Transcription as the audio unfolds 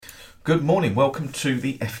Good morning, welcome to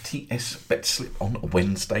the FTS Betslip on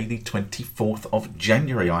Wednesday the 24th of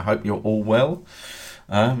January. I hope you're all well.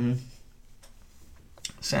 Sam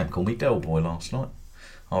called me Del Boy last night.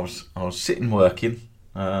 I was sitting working.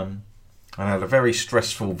 I had a very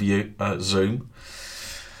stressful Zoom,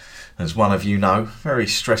 as one of you know, very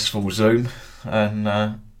stressful Zoom,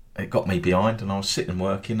 and it got me behind, and I was sitting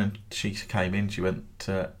working, and she came in, she went,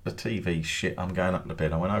 the TV's shit, I'm going up to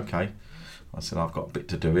bed. I went, okay. I said, I've got a bit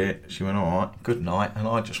to do here. She went, all right, good night. And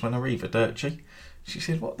I just went, arrivederci. She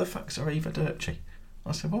said, what the fuck's arrivederci?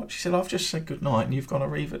 I said, what? She said, I've just said good night and you've gone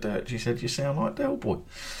arrivederci. She said, you sound like Del Boy.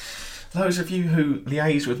 Those of you who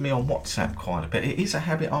liaise with me on WhatsApp quite a bit, it is a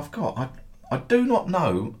habit I've got. I do not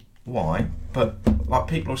know why, but like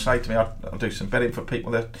people will say to me, I'll do some betting for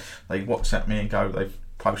people that they WhatsApp me and go, they've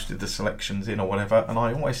posted the selections in or whatever, and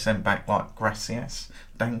I always send back like gracias,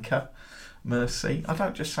 danke, merci. I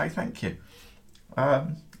don't just say thank you. I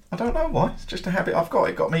don't know why. It's just a habit I've got.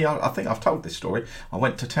 It got me. I think I've told this story. I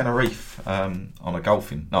went to Tenerife on a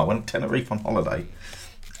golfing. No, I went to Tenerife on holiday,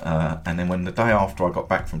 and then when the day after I got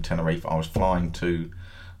back from Tenerife, I was flying to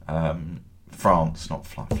France. Not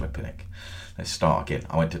flipping it. Let's start again.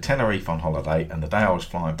 I went to Tenerife on holiday, and the day I was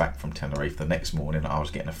flying back from Tenerife, the next morning I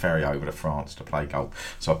was getting a ferry over to France to play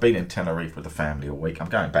golf. So I've been in Tenerife with the family all week. I'm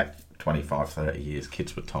going back 25, 30 years.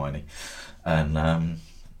 Kids were tiny, and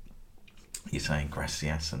you're saying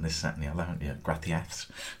gracias and this, that and the other, aren't you? Gracias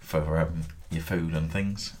for your food and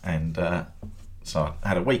things. And so I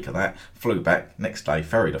had a week of that, flew back, next day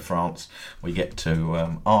ferry to France. We get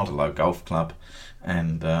to Ardelo Golf Club,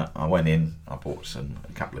 and I went in, I bought a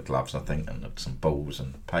couple of gloves I think, and some balls,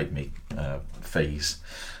 and paid me fees,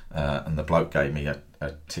 and the bloke gave me a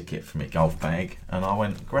ticket for my golf bag, and I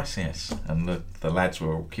went gracias, and the lads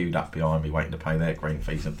were all queued up behind me waiting to pay their green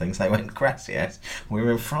fees and things. They went gracias, we were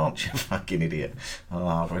in France, you fucking idiot. And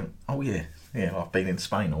I went, oh yeah, I've been in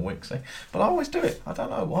Spain all week, see, but I always do it, I don't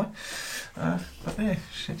know why, but yeah,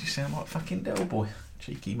 said you sound like fucking Del Boy,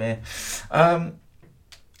 cheeky mare.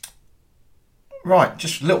 Right,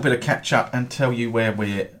 just a little bit of catch up and tell you where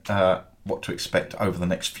we're what to expect over the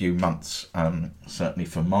next few months, certainly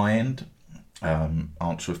from my end.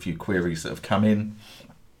 Answer a few queries that have come in.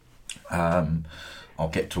 I'll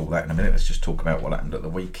get to all that in a minute. Let's just talk about what happened at the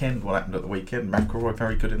weekend. McIlroy,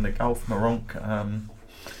 very good in the golf. Meronk,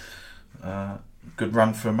 good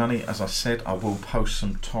run for money. As I said, I will post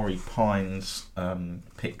some Torrey Pines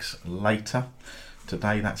picks later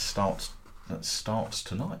today. That starts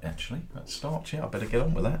tonight, actually. I better get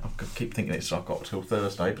on with that. I keep thinking I've got till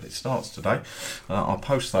Thursday, but it starts today. I'll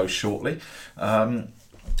post those shortly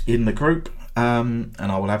in the group, and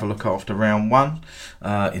I will have a look after round one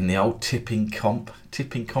in the old tipping comp.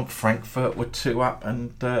 Frankfurt were 2 up,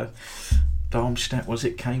 and Darmstadt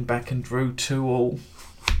came back and drew 2-2.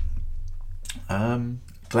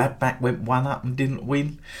 Gladbach went 1 up and didn't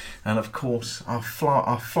win, and of course I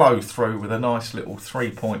flow through with a nice little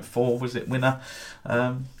 3.4 winner.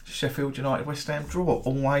 Sheffield United West Ham draw,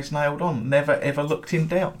 always nailed on, never ever looked in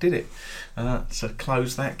doubt, did it? To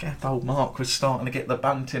close that gap, old Mark was starting to get the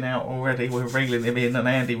bunting out already. We're reeling him in, and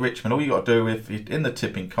Andy Richmond, all you got to do if you're in the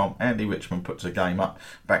tipping comp, Andy Richmond puts a game up,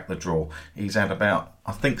 back the draw. He's had about,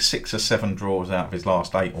 I think, 6 or 7 draws out of his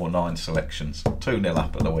last 8 or 9 selections. 2-0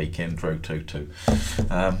 up at the weekend, drew 2-2.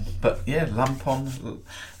 But yeah, lump on.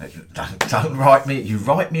 Don't write me. You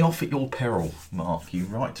write me off at your peril, Mark. You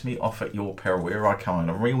write me off at your peril. Here I come,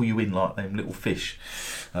 and I reel you in like them little fish.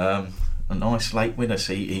 A nice late winner.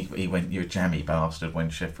 See, he went, you jammy bastard, when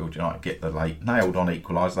Sheffield United get the late nailed on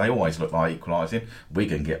equaliser. They always look like equalising.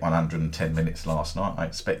 Wigan get 110 minutes last night. I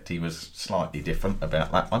expect he was slightly different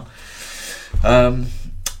about that one.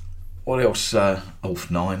 What else? Ulf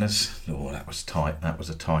Niners. Oh, that was tight. That was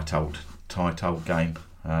a tight old game.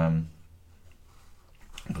 But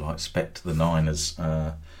I expect the Niners.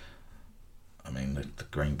 The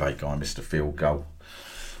Green Bay guy missed a field goal.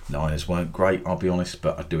 Niners weren't great, I'll be honest,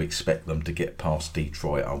 but I do expect them to get past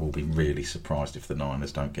Detroit. I will be really surprised if the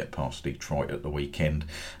Niners don't get past Detroit at the weekend.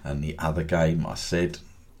 And the other game, I've said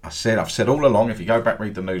all along, if you go back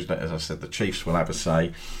read the newsletters, I said the Chiefs will have a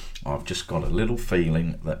say. I've just got a little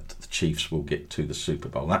feeling that the Chiefs will get to the Super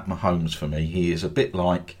Bowl. That Mahomes, for me, he is a bit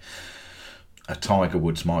like a Tiger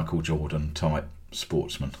Woods, Michael Jordan type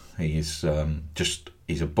sportsman. He is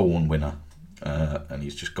he's a born winner, and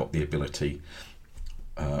he's just got the ability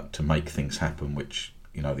to make things happen, which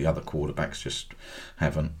the other quarterbacks just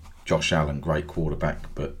haven't. Josh Allen, great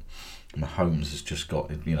quarterback, but Mahomes has just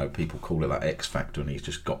got, people call it that X factor, and he's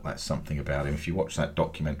just got that something about him. If you watch that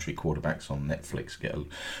documentary Quarterbacks on Netflix, get a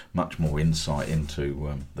much more insight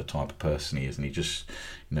into the type of person he is. And he just,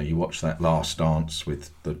 you watch that Last Dance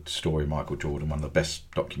with the story of Michael Jordan, one of the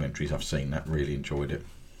best documentaries I've seen. That really enjoyed it.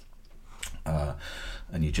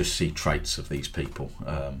 And you just see traits of these people,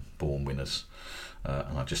 born winners.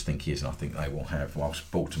 And I just think he is, and I think they will have,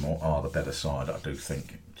 whilst Baltimore are the better side, I do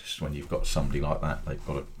think just when you've got somebody like that,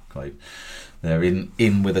 they're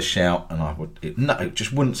in with a shout, and it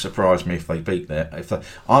just wouldn't surprise me if they beat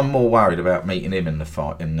I'm more worried about meeting him in the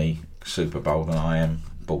fight in the Super Bowl than I am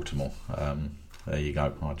Baltimore. There you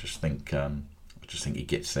go. I just think he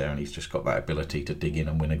gets there, and he's just got that ability to dig in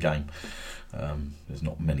and win a game. There's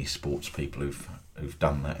not many sports people who've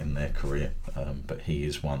done that in their career, but he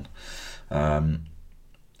is one.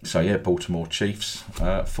 Baltimore Chiefs,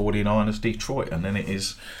 49ers, Detroit, and then it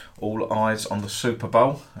is all eyes on the Super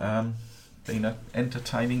Bowl. Been an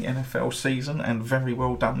entertaining NFL season, and very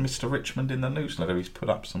well done Mr. Richmond in the newsletter. He's put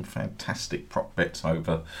up some fantastic prop bets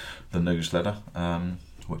over the newsletter,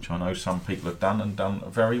 which I know some people have done and done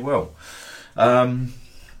very well.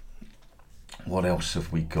 What else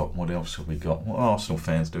have we got? What are Arsenal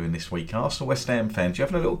fans doing this week? Arsenal, West Ham fans, you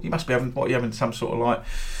must be having some sort of like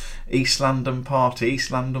East London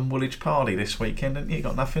Woolwich party this weekend, haven't you? You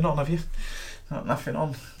got nothing on, have you? Got nothing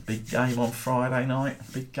on. Big game on Friday night.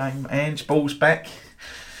 Big game. Ange Ball's back.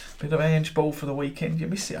 Bit of Ange Ball for the weekend. You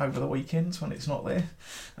miss it over the weekends when it's not there.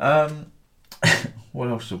 What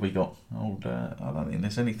else have we got? I don't think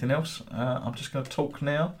there's anything else. I'm just going to talk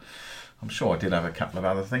now. I'm sure I did have a couple of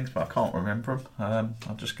other things, but I can't remember them.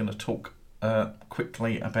 I'm just going to talk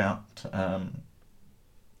quickly about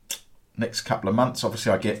next couple of months.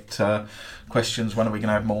 Obviously, I get questions, when are we going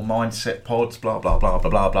to have more mindset pods, blah, blah, blah, blah,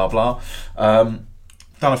 blah, blah, blah.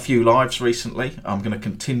 Done a few lives recently. I'm going to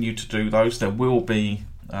continue to do those. There will be,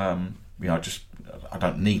 I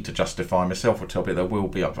don't need to justify myself or tell people there will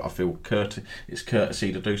be. I feel it's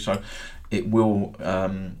courtesy to do so. It will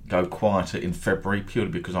go quieter in February,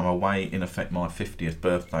 purely because I'm away. In effect, my 50th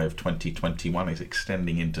birthday of 2021 is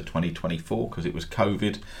extending into 2024 because it was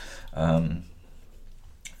COVID. And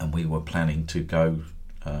we were planning to go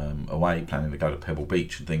planning to go to Pebble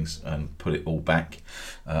Beach and things, and put it all back,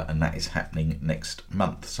 and that is happening next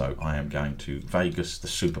month. So I am going to Vegas. The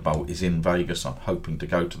Super Bowl is in Vegas. I'm hoping to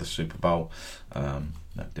go to the Super Bowl.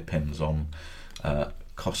 That depends on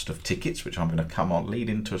cost of tickets, which I'm going to lead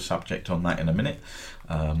into a subject on that in a minute.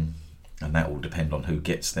 And that will depend on who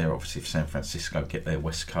gets there. Obviously, if San Francisco get their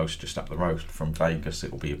West Coast just up the road from Vegas,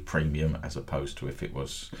 it will be a premium as opposed to if it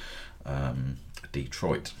was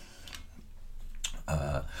Detroit.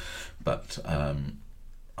 But I'm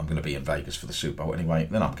going to be in Vegas for the Super Bowl anyway.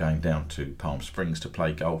 Then I'm going down to Palm Springs to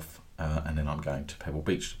play golf, and then I'm going to Pebble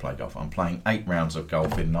Beach to play golf. I'm playing 8 rounds of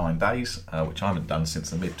golf in 9 days, which I haven't done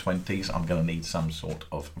since the mid-20s. I'm going to need some sort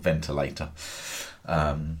of ventilator.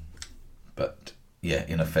 But yeah,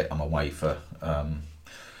 in effect, I'm away for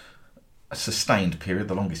a sustained period,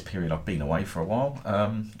 the longest period I've been away for a while.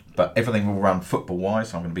 But everything will run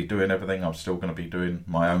football-wise. I'm going to be doing everything. I'm still going to be doing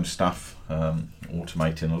my own stuff,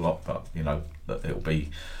 automating a lot, but it'll be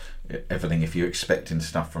everything. If you're expecting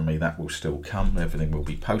stuff from me, that will still come. Everything will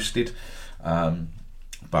be posted.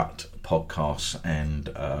 But podcasts and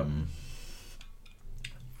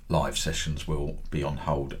live sessions will be on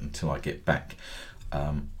hold until I get back.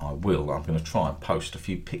 I'm going to try and post a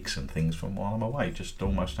few pics and things from while I'm away, just to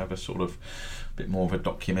almost have a sort of bit more of a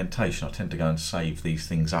documentation. I tend to go and save these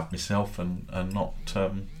things up myself and not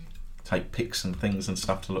take pics and things and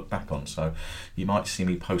stuff to look back on. So you might see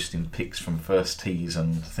me posting pics from first tees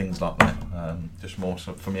and things like that, just more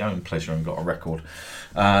so for my own pleasure and got a record.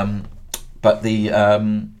 But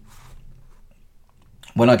when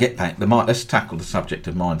I get back, let's tackle the subject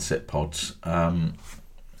of mindset pods.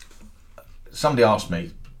 Somebody asked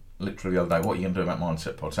me literally the other day, what are you going to do about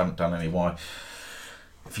mindset pods? I haven't done any. Why?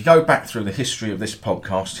 If you go back through the history of this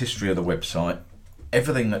podcast, history of the website,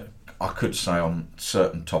 everything that I could say on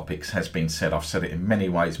certain topics has been said. I've said it in many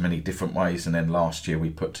ways, many different ways, and then last year I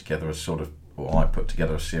put together a series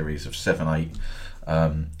of 7-8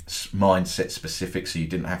 mindset specific, so you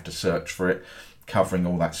didn't have to search for it, covering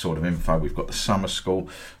all that sort of info. We've got the summer school.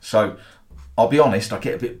 So I'll be honest, I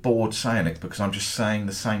get a bit bored saying it because I'm just saying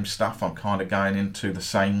the same stuff. I'm kind of going into the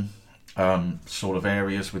same sort of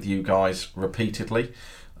areas with you guys repeatedly.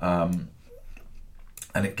 And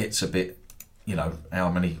it gets a bit,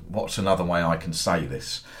 what's another way I can say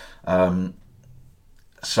this?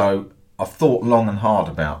 So I've thought long and hard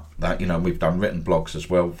about that. We've done written blogs as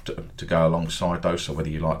well to go alongside those. So whether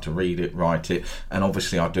you like to read it, write it, and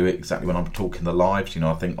obviously I do it exactly when I'm talking the lives.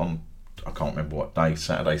 I think on I can't remember what day,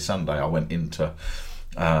 Saturday, Sunday, I went into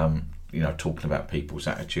talking about people's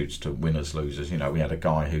attitudes to winners, losers. We had a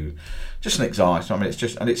guy who, just an example. I mean,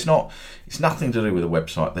 it's nothing to do with the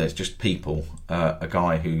website. There's just people. A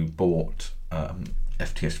guy who bought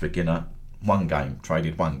FTS beginner,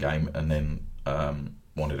 traded one game, and then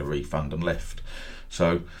wanted a refund and left.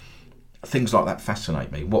 So things like that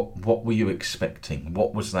fascinate me. What were you expecting?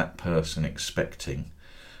 What was that person expecting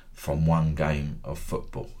from one game of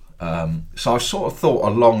football? So I sort of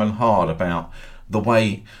thought long and hard about the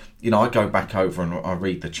way. I go back over and I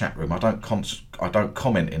read the chat room. I don't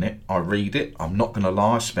comment in it. I read it. I'm not going to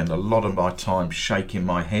lie. I spend a lot of my time shaking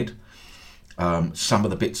my head. Some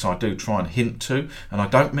of the bits I do try and hint to, and I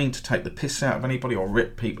don't mean to take the piss out of anybody or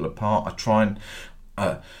rip people apart. I try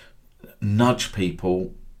and nudge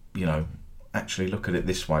people, actually look at it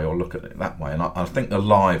this way or look at it that way. And I think the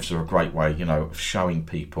lives are a great way, of showing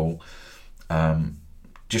people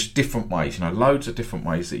just different ways, loads of different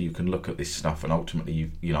ways that you can look at this stuff. And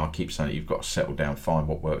ultimately, I keep saying that you've got to settle down, find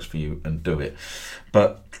what works for you and do it.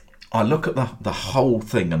 But I look at the whole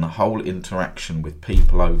thing and the whole interaction with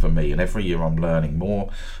people over me, and every year I'm learning more.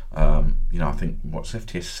 I think what's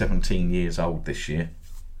FTS 17 years old this year,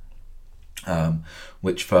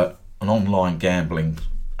 which for an online gambling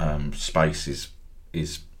space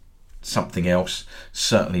is something else.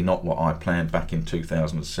 Certainly not what I planned back in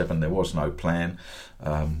 2007. There was no plan.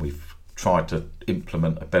 We've tried to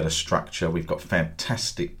implement a better structure. We've got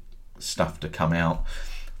fantastic stuff to come out.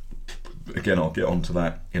 Again, I'll get onto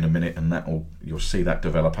that in a minute, and you'll see that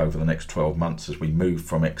develop over the next 12 months as we move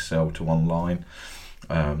from Excel to online,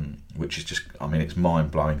 which is just, it's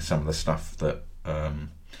mind-blowing, some of the stuff that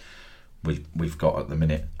we've got at the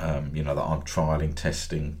minute, that I'm trialling,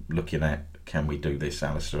 testing, looking at. Can we do this?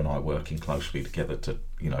 Alistair and I working closely together to,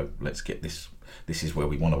 let's get this. This is where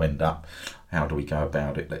we want to end up. How do we go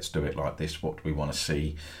about it? Let's do it like this. What do we want to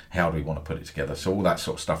see? How do we want to put it together? So all that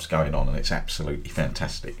sort of stuff's going on, and it's absolutely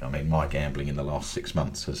fantastic. My gambling in the last 6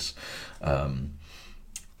 months has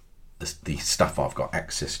the stuff I've got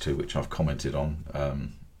access to, which I've commented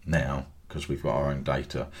on now because we've got our own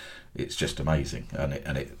data. It's just amazing,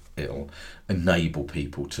 and it'll enable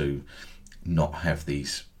people to not have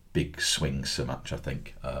these big swings so much, I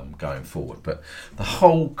think, going forward. But the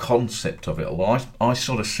whole concept of it all, I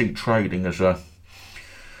sort of see trading as a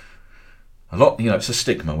lot, it's a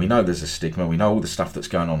stigma. We know there's a stigma. We know all the stuff that's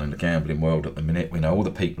going on in the gambling world at the minute. We know all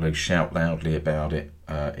the people who shout loudly about it,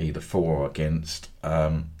 either for or against.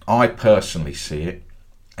 I personally see it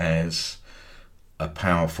as a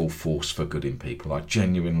powerful force for good in people. I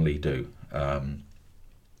genuinely do. I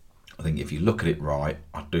think if you look at it right,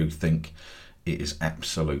 I do think it is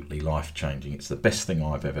absolutely life-changing. It's the best thing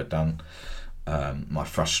I've ever done. My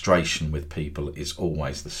frustration with people is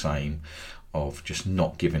always the same, of just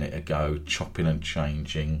not giving it a go, chopping and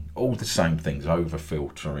changing, all the same things,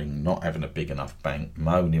 over-filtering, not having a big enough bank,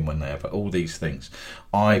 moaning when they have it, all these things.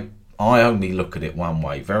 I only look at it one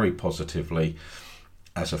way, very positively,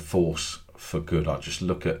 as a force for good. I just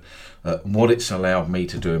look at what it's allowed me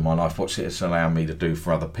to do in my life, what it's allowed me to do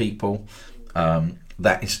for other people.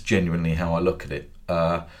 That is genuinely how I look at it,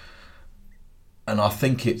 and I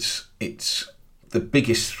think it's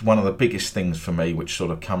one of the biggest things for me, which sort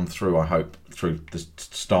of come through, I hope, through the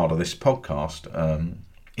start of this podcast.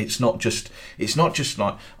 It's not just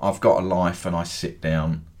like I've got a life and I sit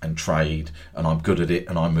down and trade and I'm good at it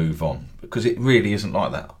and I move on, because it really isn't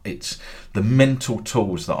like that. It's the mental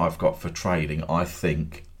tools that I've got for trading, I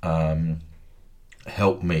think,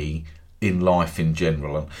 help me in life in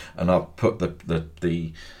general, and I've put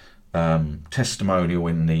the testimonial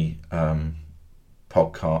in the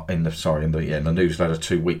podcast in the newsletter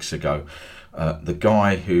 2 weeks ago. The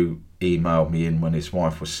guy who emailed me in when his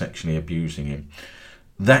wife was sexually abusing him.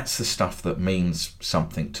 That's the stuff that means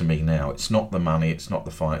something to me now. It's not the money, it's not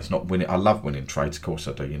the fight, it's not winning. I love winning trades, of course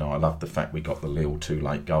I do. I love the fact we got the Lille 2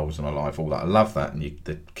 late goals and all that. I love that, and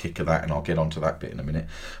the kick of that, and I'll get onto that bit in a minute.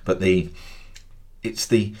 But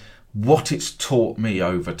what it's taught me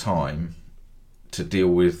over time to deal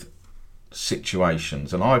with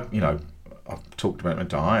situations, and I've talked about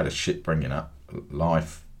it. I had a shit bringing up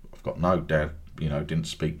life. I've got no dad. Haven't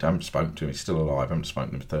spoken to him. He's still alive. I haven't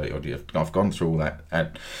spoken to him for 30 odd years. I've gone through all that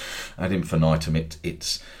ad infinitum.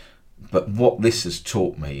 But what this has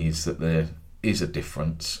taught me is that there is a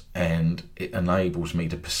difference, and it enables me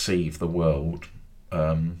to perceive the world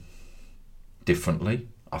differently.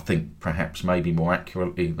 I think perhaps maybe more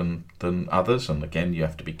accurately than others, and again you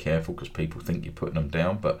have to be careful because people think you're putting them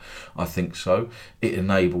down, but I think so. It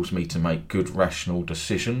enables me to make good rational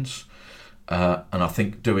decisions, and I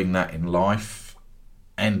think doing that in life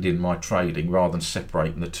and in my trading, rather than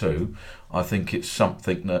separating the two, I think it's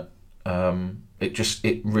something that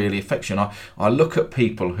it really affects you. And I look at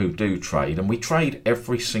people who do trade, and we trade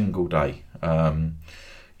every single day.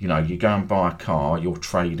 You know, you go and buy a car, you're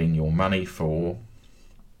trading your money for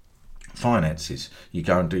finances. You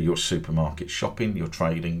go and do your supermarket shopping, you're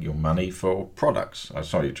trading your money for products.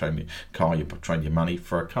 You're trading your car, you're trading your money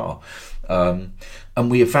for a car. And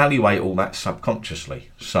we evaluate all that subconsciously.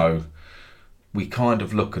 So we kind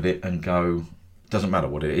of look at it and go, doesn't matter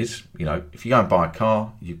what it is. You know, if you go and buy a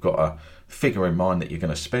car, you've got a figure in mind that you're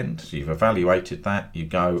going to spend. So you've evaluated that. You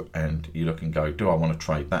go and you look and go, do I want to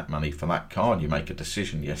trade that money for that car? And you make a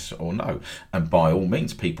decision, yes or no. And by all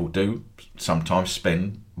means, people do sometimes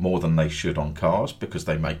spend more than they should on cars because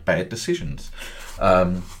they make bad decisions.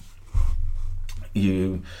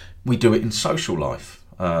 We do it in social life.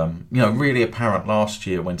 You know, really apparent last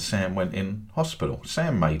year when Sam went in hospital.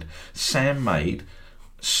 Sam made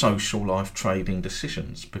social life trading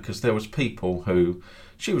decisions because there was people who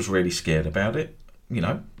she was really scared about it, you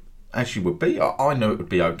know, as she would be. I knew it would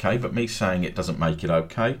be okay, but me saying it doesn't make it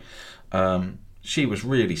okay. She was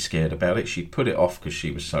really scared about it. She'd put it off because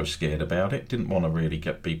she was so scared about it, didn't want to really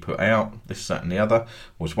be put out, this, that and the other,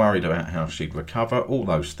 was worried about how she'd recover, all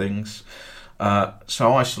those things.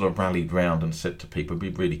 So I sort of rallied round and said to people,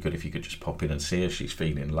 it'd be really good if you could just pop in and see her, she's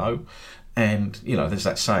feeling low. And, you know, there's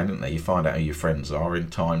that saying, isn't there? You find out who your friends are in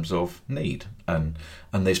times of need. And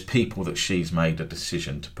there's people that she's made a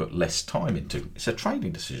decision to put less time into. It's a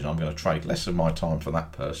trading decision. I'm going to trade less of my time for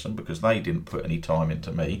that person because they didn't put any time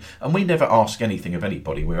into me. And we never ask anything of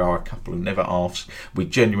anybody. We are a couple who never ask. We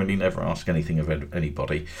genuinely never ask anything of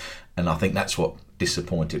anybody. And I think that's what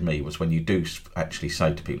disappointed me was when you do actually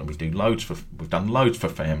say to people, and we've done loads for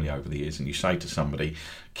family over the years, and you say to somebody,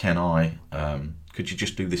 could you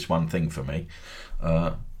just do this one thing for me?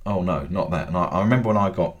 Oh no, not that. And I remember when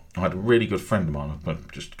I had a really good friend of mine,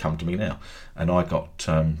 just come to me now, and I got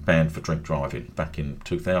banned for drink driving back in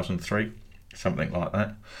 2003, something like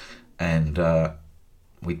that. And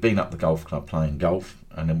we'd been up the golf club playing golf,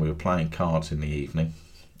 and then we were playing cards in the evening.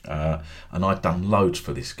 And I'd done loads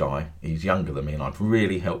for this guy. He's younger than me, and I'd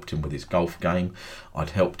really helped him with his golf game. I'd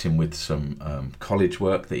helped him with some college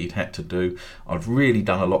work that he'd had to do. I'd really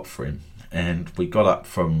done a lot for him. And we got up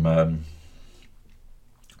from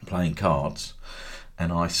playing cards,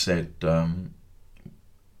 and I said,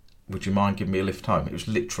 would you mind giving me a lift home? It was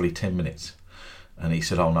literally 10 minutes. And he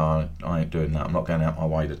said, oh no, I ain't doing that. I'm not going out my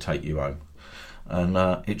way to take you home. And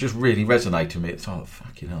it just really resonated with me. It's like,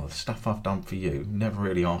 fucking hell, the stuff I've done for you, never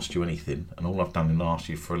really asked you anything, and all I've done is ask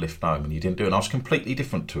you for a lift home, and you didn't do it. And I was completely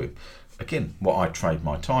different to him. Again, what I trade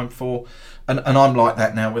my time for. And I'm like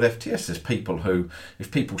that now with FTS. There's people who,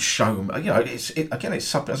 if people show me, you know, as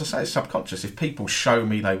I say, it's subconscious. If people show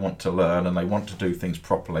me they want to learn and they want to do things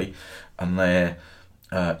properly and they're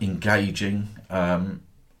engaging,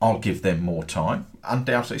 I'll give them more time.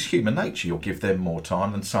 Undoubtedly, it's human nature. You'll give them more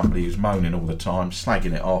time than somebody who's moaning all the time,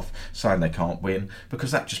 slagging it off, saying they can't win,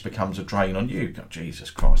 because that just becomes a drain on you. God,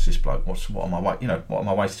 Jesus Christ, this bloke, what am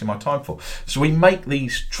I wasting my time for? So we make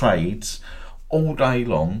these trades all day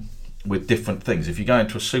long with different things. If you go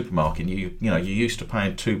into a supermarket, you're used to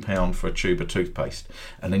paying £2 for a tube of toothpaste,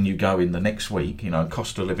 and then you go in the next week.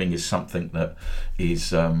 Cost of living is something that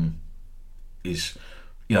is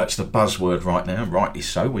it's the buzzword right now, rightly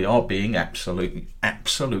so. We are being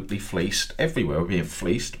absolutely fleeced everywhere. We're being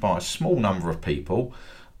fleeced by a small number of people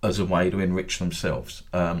as a way to enrich themselves.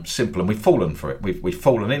 Simple, and we've fallen for it. We've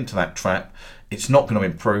fallen into that trap. It's not going to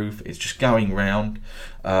improve. It's just going round.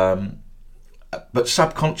 But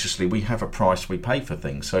subconsciously, we have a price we pay for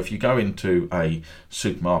things. So if you go into a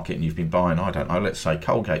supermarket and you've been buying, I don't know, let's say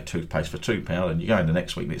Colgate toothpaste for £2, and you go in the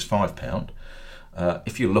next week and it's £5.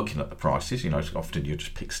 If you're looking at the prices, often you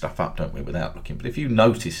just pick stuff up, don't we, without looking. But if you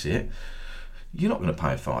notice it, you're not going to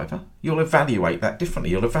pay a £5. You'll evaluate that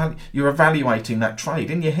differently. You're evaluating that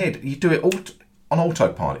trade in your head. You do it all on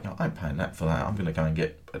autopilot. I ain't paying that for that. I'm going to go and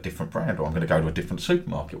get a different brand, or I'm going to go to a different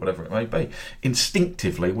supermarket, whatever it may be.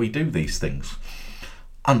 Instinctively, we do these things.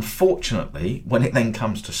 Unfortunately, when it then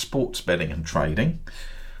comes to sports betting and trading,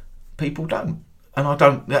 people don't. And I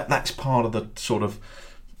don't. That's part of the sort of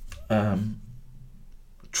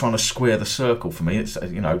trying to square the circle for me. It's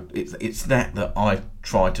that I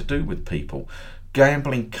try to do with people.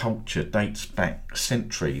 Gambling culture dates back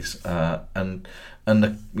centuries, and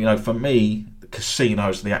for me, the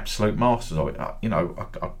casinos are the absolute masters of it.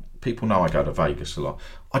 People know I go to Vegas a lot.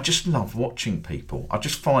 I just love watching people. I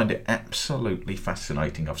just find it absolutely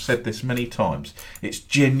fascinating. I've said this many times. It's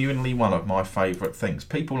genuinely one of my favourite things.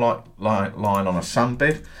 People like lying on a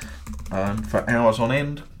sunbed for hours on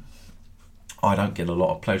end. I don't get a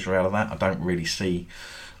lot of pleasure out of that. I don't really see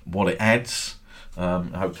what it adds.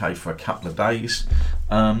 Okay, for a couple of days,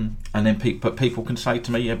 and then people can say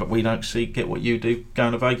to me, yeah, but we don't get what you do,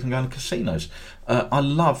 going to Vegas and going to casinos.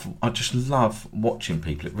 I just love watching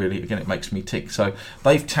people. It really, again, it makes me tick. So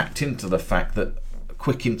they've tapped into the fact that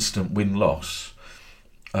quick instant win-loss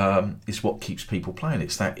is what keeps people playing.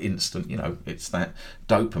 It's that instant, it's that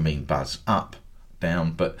dopamine buzz, up,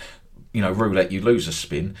 down, but roulette, you lose a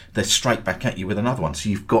spin, they're straight back at you with another one. So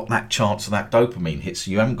you've got that chance of that dopamine hit.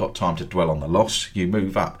 So you haven't got time to dwell on the loss. You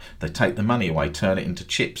move up. They take the money away, turn it into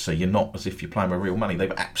chips. So you're not as if you're playing with real money.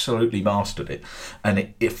 They've absolutely mastered it. And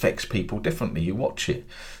it affects people differently. You watch it.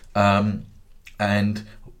 And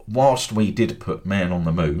whilst we did put man on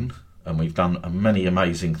the moon, and we've done many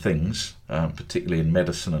amazing things, particularly in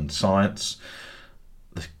medicine and science,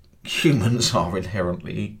 the humans are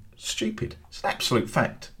inherently stupid. It's an absolute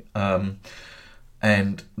fact.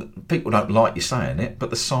 And people don't like you saying it, but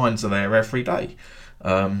the signs are there every day.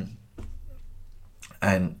 And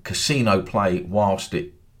casino play, whilst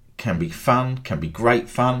it can be fun, can be great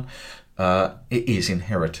fun, it is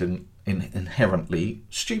inherently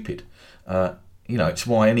stupid. It's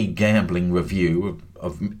why any gambling review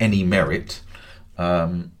of any merit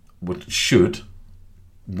has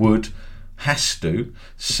to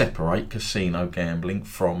separate casino gambling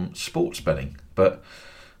from sports betting, but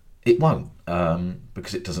it won't,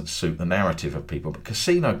 because it doesn't suit the narrative of people. But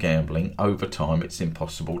casino gambling, over time, it's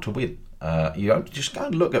impossible to win. You don't just go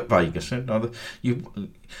and look at Vegas. If you've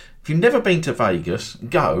never been to Vegas,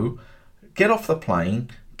 get off the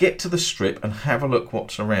plane, get to the Strip, and have a look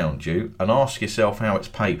what's around you, and ask yourself how it's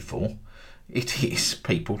paid for. It is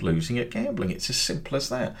people losing at gambling. It's as simple as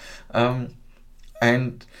that.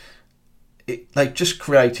 And they've just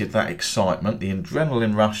created that excitement, the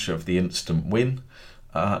adrenaline rush of the instant win.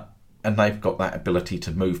 And they've got that ability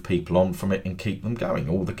to move people on from it and keep them going.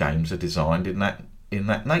 All the games are designed in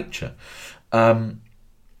that nature.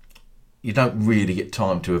 You don't really get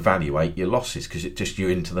time to evaluate your losses because you're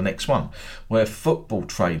into the next one. Where football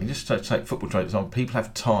trading, just to take football trading on, people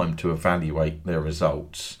have time to evaluate their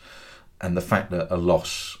results, and the fact that a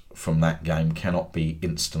loss from that game cannot be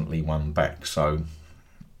instantly won back. So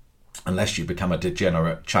unless you become a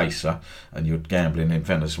degenerate chaser and you're gambling in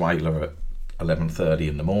Venezuela at 11:30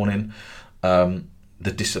 in the morning, the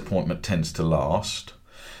disappointment tends to last,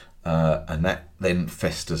 and that then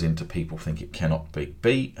festers into people think it cannot be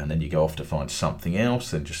beat, and then you go off to find something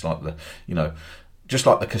else. And just like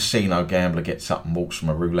the casino gambler gets up and walks from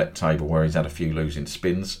a roulette table where he's had a few losing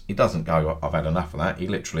spins, he doesn't go, I've had enough of that. He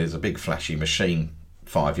literally is a big flashy machine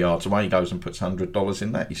 5 yards away. He goes and puts $100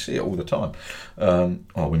 in that. You see it all the time.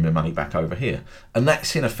 I'll win my money back over here. And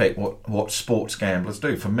that's in effect what sports gamblers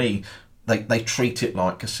do. For me, they treat it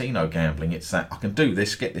like casino gambling. It's that I can do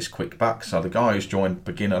this, get this quick buck. So the guy who's joined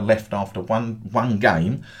beginner left after one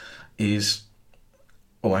game is,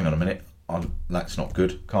 oh, hang on a minute, that's not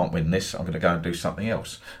good, can't win this, I'm going to go and do something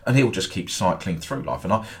else. And he'll just keep cycling through life.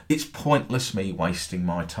 And it's pointless me wasting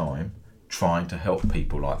my time trying to help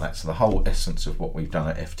people like that. So the whole essence of what we've done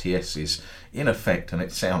at FTS is, in effect, and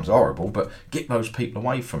it sounds horrible, but get those people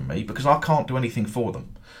away from me, because I can't do anything for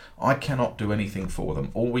them. I cannot do anything for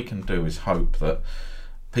them. All we can do is hope that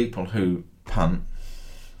people who punt,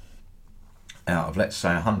 out of, let's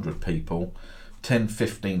say, 100 people, 10,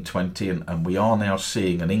 15, 20, and we are now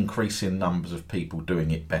seeing an increase in numbers of people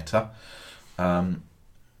doing it better.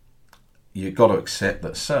 You've got to accept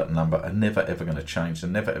that a certain number are never ever going to change. They're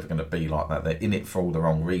never ever going to be like that. They're in it for all the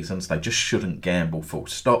wrong reasons. They just shouldn't gamble, full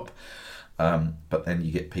stop. But then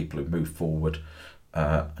you get people who move forward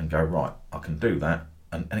and go, right, I can do that.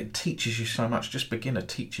 And it teaches you so much. Just beginner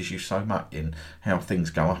teaches you so much in how things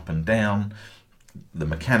go up and down, the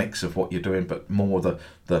mechanics of what you're doing, but more the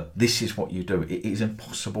this is what you do. It is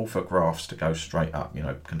impossible for graphs to go straight up.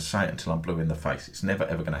 Can say it until I'm blue in the face. It's never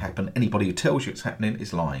ever going to happen. Anybody who tells you it's happening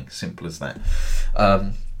is lying. Simple as that.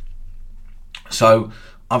 So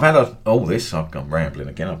I've had all this. I've gone rambling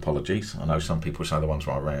again. Apologies. I know some people say the ones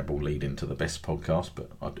where I ramble lead into the best podcast,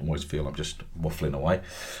 but I always feel I'm just waffling away.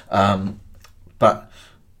 But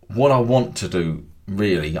what I want to do,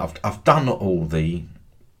 really, I've done all the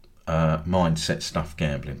mindset stuff,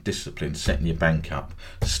 gambling, discipline, setting your bank up,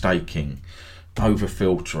 staking,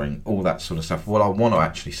 over-filtering, all that sort of stuff. What I want to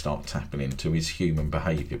actually start tapping into is human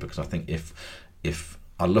behaviour, because I think if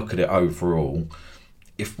I look at it overall,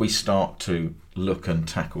 if we start to look and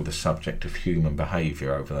tackle the subject of human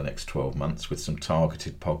behaviour over the next 12 months with some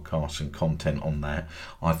targeted podcasts and content on that,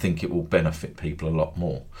 I think it will benefit people a lot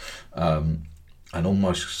more. And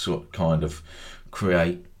almost sort of kind of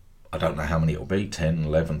create, I don't know how many it'll be, 10,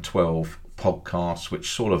 11, 12 podcasts, which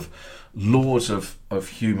sort of laws of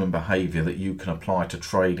human behaviour that you can apply to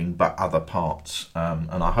trading, but other parts.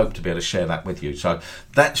 And I hope to be able to share that with you. So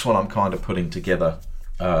that's what I'm kind of putting together.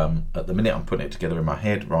 At the minute, I'm putting it together in my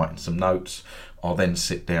head, writing some notes. I'll then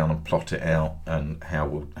sit down and plot it out, and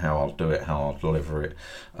how I'll do it, how I'll deliver it.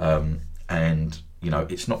 And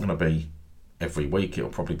it's not going to be every week.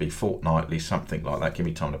 It'll probably be fortnightly, something like that. Give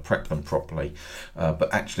me time to prep them properly,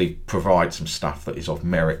 but actually provide some stuff that is of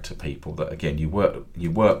merit to people. That again, you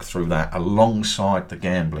work through that alongside the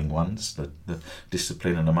gambling ones, the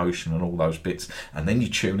discipline and emotion and all those bits, and then you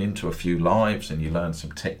tune into a few lives and you learn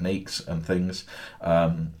some techniques and things.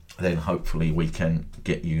 Then hopefully we can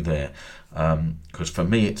get you there. Because for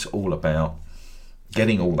me, it's all about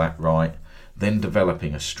getting all that right, then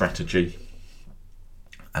developing a strategy,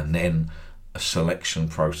 and then a selection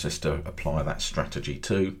process to apply that strategy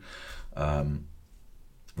to,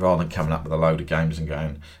 rather than coming up with a load of games and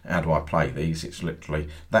going, how do I play these? It's literally,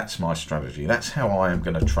 that's my strategy, that's how I am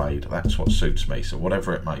going to trade, that's what suits me. So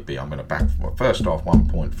whatever it may be, I'm going to back first off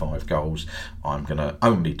 1.5 goals, I'm going to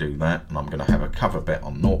only do that, and I'm going to have a cover bet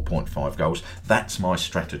on 0.5 goals. That's my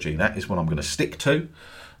strategy, that is what I'm going to stick to.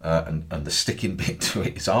 And the sticking bit to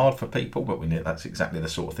it is hard for people, but that's exactly the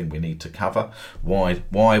sort of thing we need to cover.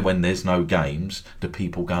 Why when there's no games, do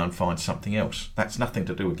people go and find something else? That's nothing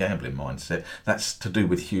to do with gambling mindset. That's to do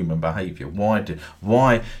with human behaviour.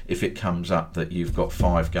 Why, if it comes up that you've got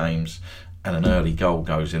 5 games and an early goal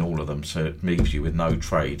goes in all of them, so it leaves you with no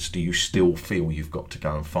trades, do you still feel you've got to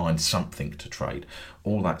go and find something to trade?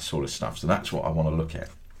 All that sort of stuff. So that's what I want to look at.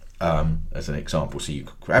 As an example, so you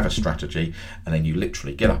have a strategy and then you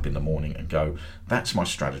literally get up in the morning and go, that's my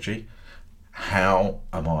strategy,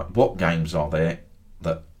 what games are there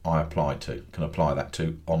that I can apply that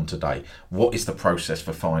to on today? What is the process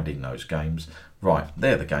for finding those games? Right,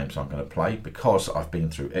 they're the games I'm going to play because I've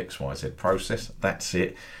been through XYZ process, that's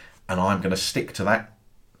it, and I'm going to stick to that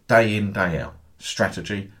day in, day out.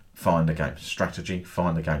 Strategy, find the games. Strategy,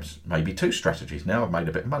 find the games. Maybe 2 strategies. Now I've made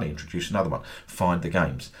a bit of money, introduce another one. Find the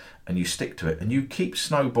games. And you stick to it. And you keep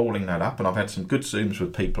snowballing that up. And I've had some good Zooms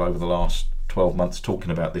with people over the last 12 months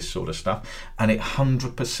talking about this sort of stuff. And it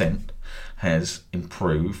 100% has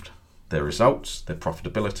improved their results, their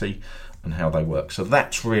profitability, and how they work. So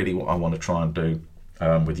that's really what I want to try and do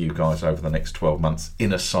with you guys over the next 12 months,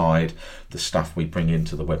 in aside the stuff we bring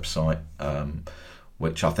into the website,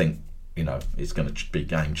 which I think is going to be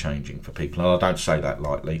game changing for people. And I don't say that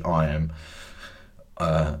lightly. I am,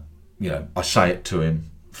 I say it to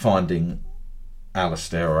him, finding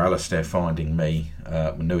Alistair or Alistair finding me.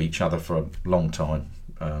 We knew each other for a long time,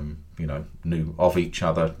 knew of each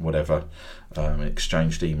other, whatever,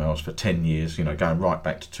 exchanged emails for 10 years, going right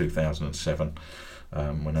back to 2007,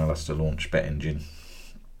 when Alistair launched BetEngine,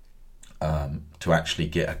 to actually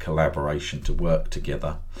get a collaboration to work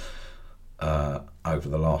together. Over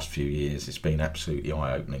the last few years, it's been absolutely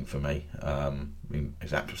eye-opening for me.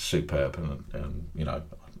 It's absolutely superb, and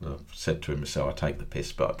I've said to him myself, I take the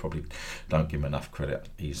piss, but I probably don't give him enough credit.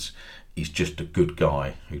 He's just a good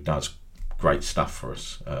guy who does great stuff for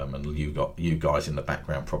us, and you guys in the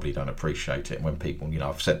background probably don't appreciate it. And when people,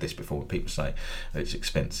 I've said this before, when people say it's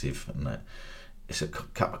expensive and that, it's a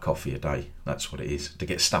cup of coffee a day. That's what it is. To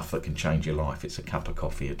get stuff that can change your life, it's a cup of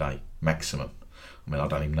coffee a day maximum. I mean, I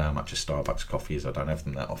don't even know how much a Starbucks coffee is. I don't have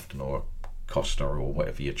them that often, or Costa, or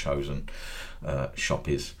whatever your chosen shop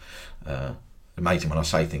is. Amazing when I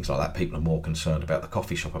say things like that, people are more concerned about the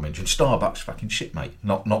coffee shop I mentioned. Starbucks, fucking shit, mate.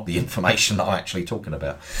 Not the information that I'm actually talking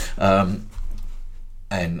about. And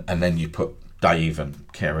then you put Dave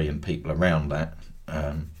and Kerry and people around that.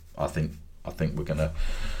 I think we're gonna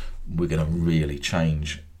really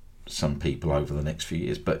change some people over the next few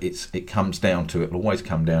years, but it comes down to, it'll always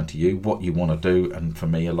come down to you, what you want to do. And for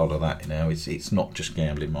me, a lot of that it's not just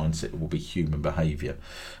gambling mindset, it will be human behaviour,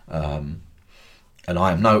 and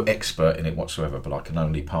I am no expert in it whatsoever, but I can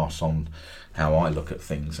only pass on how I look at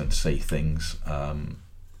things and see things, and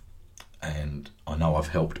I know I've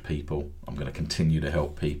helped people. I'm going to continue to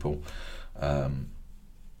help people, and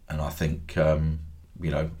I think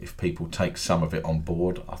if people take some of it on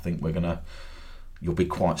board, I think you'll be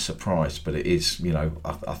quite surprised. But it is,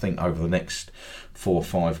 I think over the next 4 or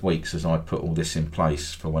 5 weeks, as I put all this in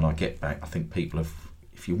place for when I get back, I think people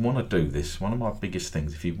if you want to do this, one of my biggest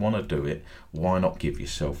things, if you want to do it, why not give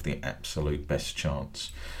yourself the absolute best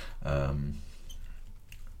chance? And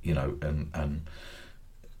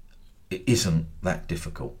it isn't that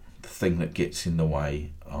difficult. The thing that gets in the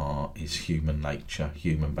way is human nature,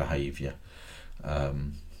 human behaviour,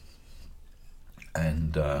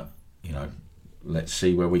 let's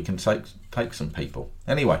see where we can take some people.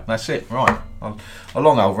 Anyway, that's it. Right, a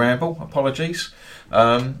long old ramble. Apologies.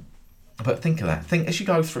 But think of that. Think as you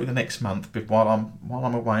go through the next month, while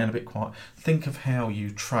I'm away and a bit quiet. Think of how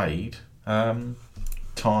you trade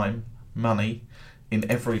time, money in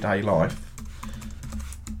everyday life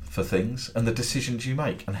for things, and the decisions you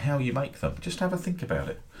make and how you make them. Just have a think about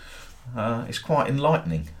it. It's quite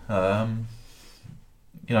enlightening. It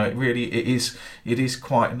is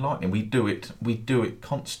quite enlightening. We do it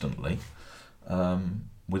constantly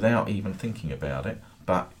without even thinking about it.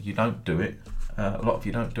 But you don't do it. A lot of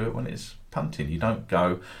you don't do it when it's punting. You don't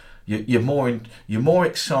go. You're more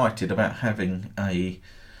excited about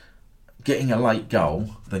getting a late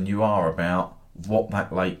goal than you are about what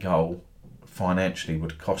that late goal financially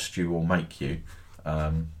would cost you or make you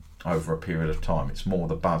over a period of time. It's more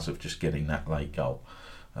the buzz of just getting that late goal,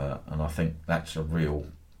 and I think that's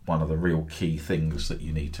one of the real key things that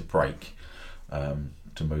you need to break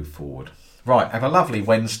to move forward. Right, have a lovely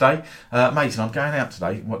Wednesday. Amazing, I'm going out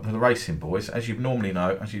today with the racing boys. As you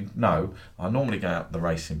know, I normally go out with the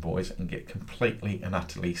racing boys and get completely and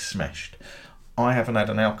utterly smashed. I haven't had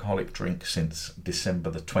an alcoholic drink since December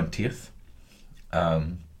the 20th.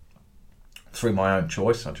 Through my own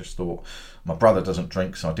choice. I just thought, my brother doesn't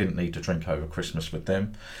drink, so I didn't need to drink over Christmas with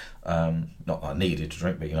them. Not that I needed to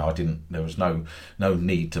drink, but there was no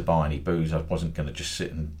need to buy any booze. I wasn't going to just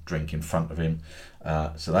sit and drink in front of him.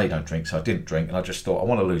 So they don't drink, so I didn't drink, and I just thought I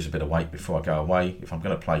want to lose a bit of weight before I go away. If I'm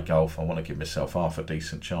going to play golf, I want to give myself half a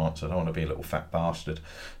decent chance. I don't want to be a little fat bastard.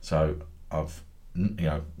 So I've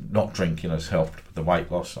not drinking has helped with the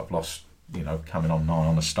weight loss. I've lost coming on 9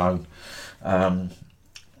 on a stone.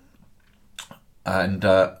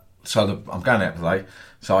 So I'm going out today.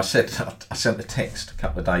 So I sent a text a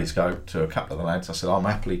couple of days ago to a couple of the lads. I said, I'll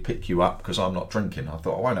happily pick you up because I'm not drinking. I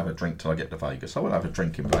thought I won't have a drink till I get to Vegas. I won't have a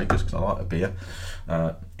drink in Vegas because I like a beer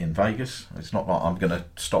in Vegas. It's not like I'm going to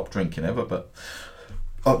stop drinking ever, but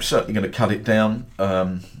I'm certainly going to cut it down.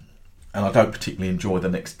 And I don't particularly enjoy the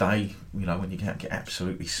next day. When you get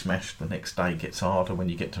absolutely smashed, the next day gets harder when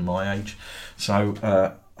you get to my age. So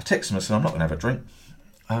I texted him and said, I'm not going to have a drink.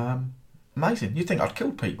 Amazing. You'd think I'd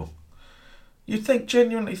killed people. You'd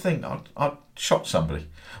genuinely think I'd shot somebody.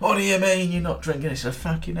 What do you mean you're not drinking? It's a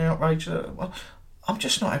fucking outrage. Well, I'm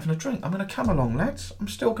just not having a drink. I'm going to come along, lads. I'm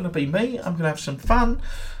still going to be me. I'm going to have some fun.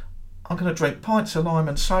 I'm going to drink pints of lime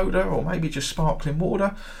and soda, or maybe just sparkling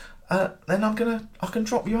water. Then I can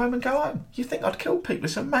drop you home and go home. You think I'd kill people?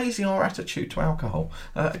 It's amazing our attitude to alcohol.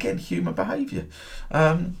 Again, human behaviour.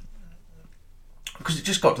 Because it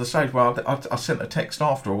just got to the stage where I sent a text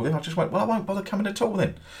after all this. I just went, well, I won't bother coming at all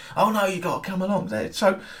then. Oh no, you got to come along there.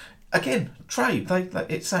 So again, trade.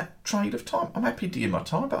 It's that trade of time. I'm happy to give my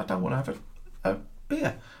time, but I don't want to have a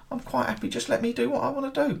beer. I'm quite happy. Just let me do what I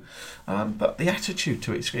want to do. But the attitude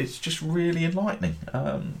to it's just really enlightening.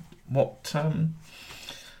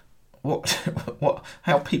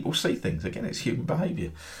 How people see things. Again, it's human behaviour.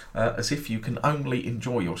 As if you can only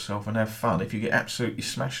enjoy yourself and have fun if you get absolutely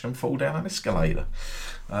smashed and fall down an escalator.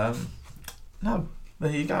 No,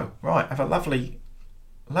 there you go. Right, have a lovely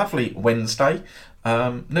Wednesday.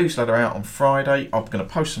 Newsletter out on Friday. I'm going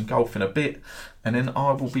to post some golf in a bit, and then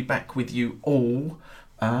I will be back with you all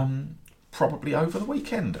probably over the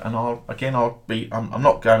weekend. And I'm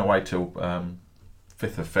not going away till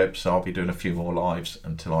 5th of Feb, so I'll be doing a few more lives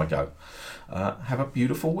until I go. Have a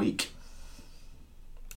beautiful week.